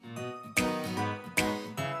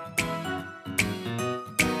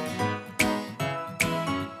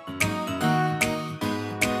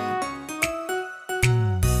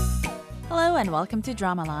and welcome to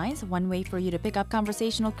Drama Lines, one way for you to pick up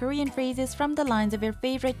conversational Korean phrases from the lines of your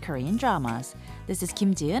favorite Korean dramas. This is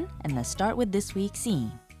Kim Ji-eun, and let's start with this week's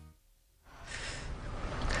scene.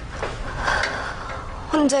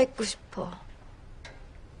 혼자 있고 싶어.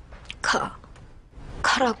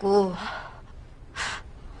 가라고.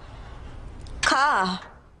 가.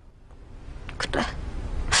 그래.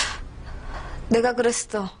 내가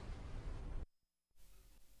그랬어.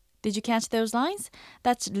 Did you catch those lines?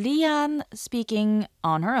 That's Lian speaking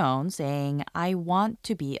on her own, saying, I want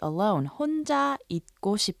to be alone. 혼자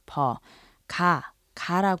있고 싶어.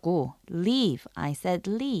 가라고. Leave. I said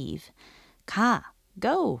leave.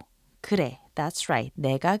 go. 그래. That's right.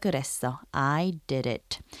 내가 그랬어. I did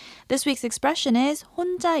it. This week's expression is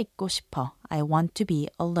혼자 있고 싶어. I want to be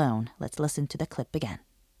alone. Let's listen to the clip again.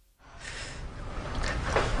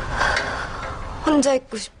 혼자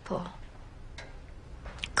있고 싶어.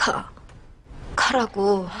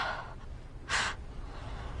 가라고.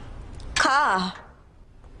 가.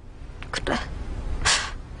 그래.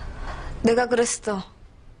 내가 그랬어.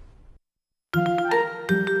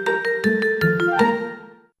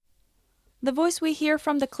 The voice we hear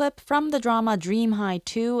from the clip from the drama Dream High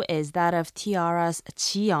 2 is that of Tiara's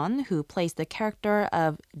Ji-yeon, who plays the character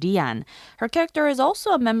of Rian. Her character is also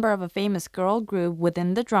a member of a famous girl group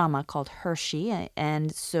within the drama called Hershey,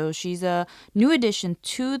 and so she's a new addition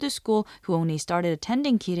to the school who only started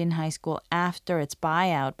attending Kirin High School after its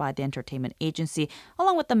buyout by the entertainment agency,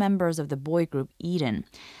 along with the members of the boy group Eden.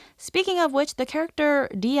 Speaking of which, the character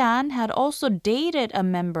Rian had also dated a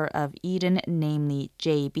member of Eden, namely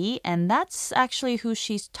JB, and that's actually who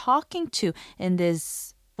she's talking to in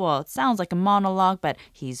this, well, it sounds like a monologue, but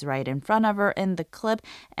he's right in front of her in the clip,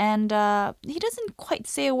 and he doesn't quite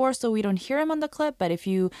say a word, so we don't hear him on the clip, but if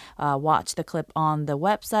you watch the clip on the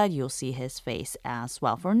website, you'll see his face as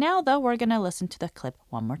well. For now, though, we're going to listen to the clip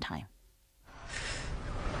one more time.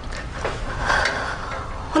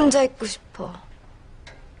 혼자 있고 싶어.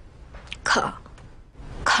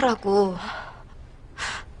 가라고.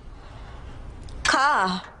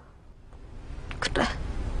 가. 그래.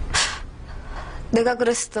 내가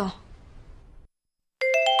그랬어.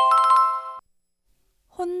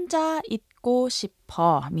 혼자 있고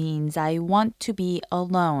싶어 means I want to be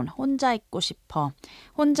alone. 혼자 있고 싶어.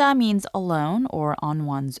 혼자 means alone or on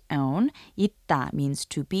one's own. 있다 means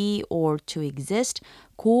to be or to exist.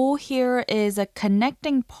 고 here is a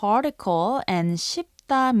connecting particle and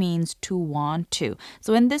싶다 means to want to.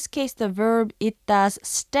 So in this case, the verb 있다's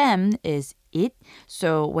stem is it.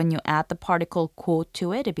 So when you add the particle 고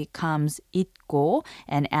to it, it becomes 있고,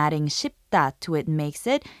 and adding 싶다 to it makes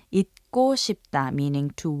it 있고 싶다,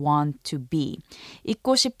 meaning to want to be.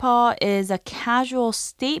 있고 싶어 is a casual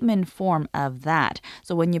statement form of that.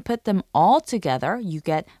 So when you put them all together, you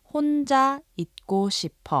get 혼자 있고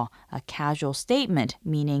싶어, a casual statement,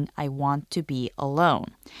 meaning I want to be alone.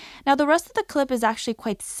 Now, the rest of the clip is actually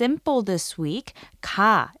quite simple this week.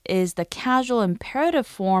 가 is the casual imperative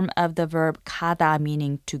form of the verb 가다,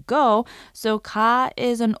 meaning to go. So 가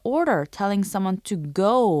is an order telling someone to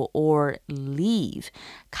go or leave.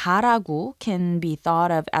 가라고 can be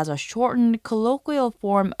thought of as a shortened colloquial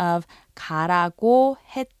form of 가라고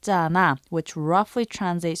했잖아, which roughly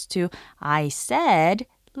translates to I said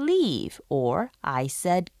leave or I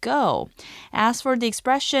said go. As for the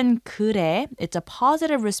expression 그래, it's a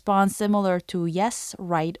positive response similar to yes,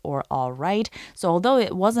 right, or all right. So although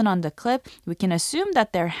it wasn't on the clip, we can assume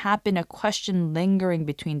that there had been a question lingering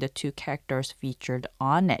between the two characters featured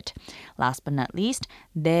on it. Last but not least,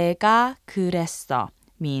 내가 그랬어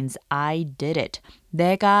means I did it.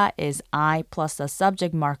 내가 is I plus the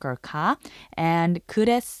subject marker 가, and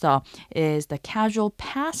그랬어 is the casual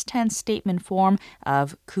past tense statement form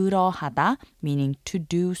of 그러하다, meaning to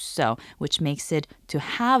do so, which makes it to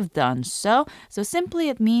have done so. So simply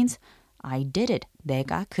it means I did it.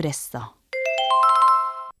 내가 그랬어.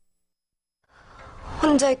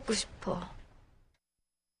 혼자 있고 싶어.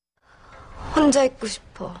 혼자 있고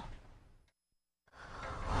싶어.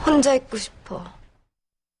 혼자 있고 싶어.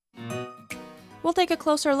 We'll take a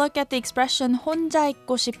closer look at the expression 혼자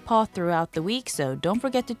있고 싶어 throughout the week, so don't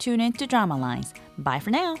forget to tune in to Drama Lines. Bye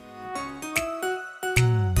for now.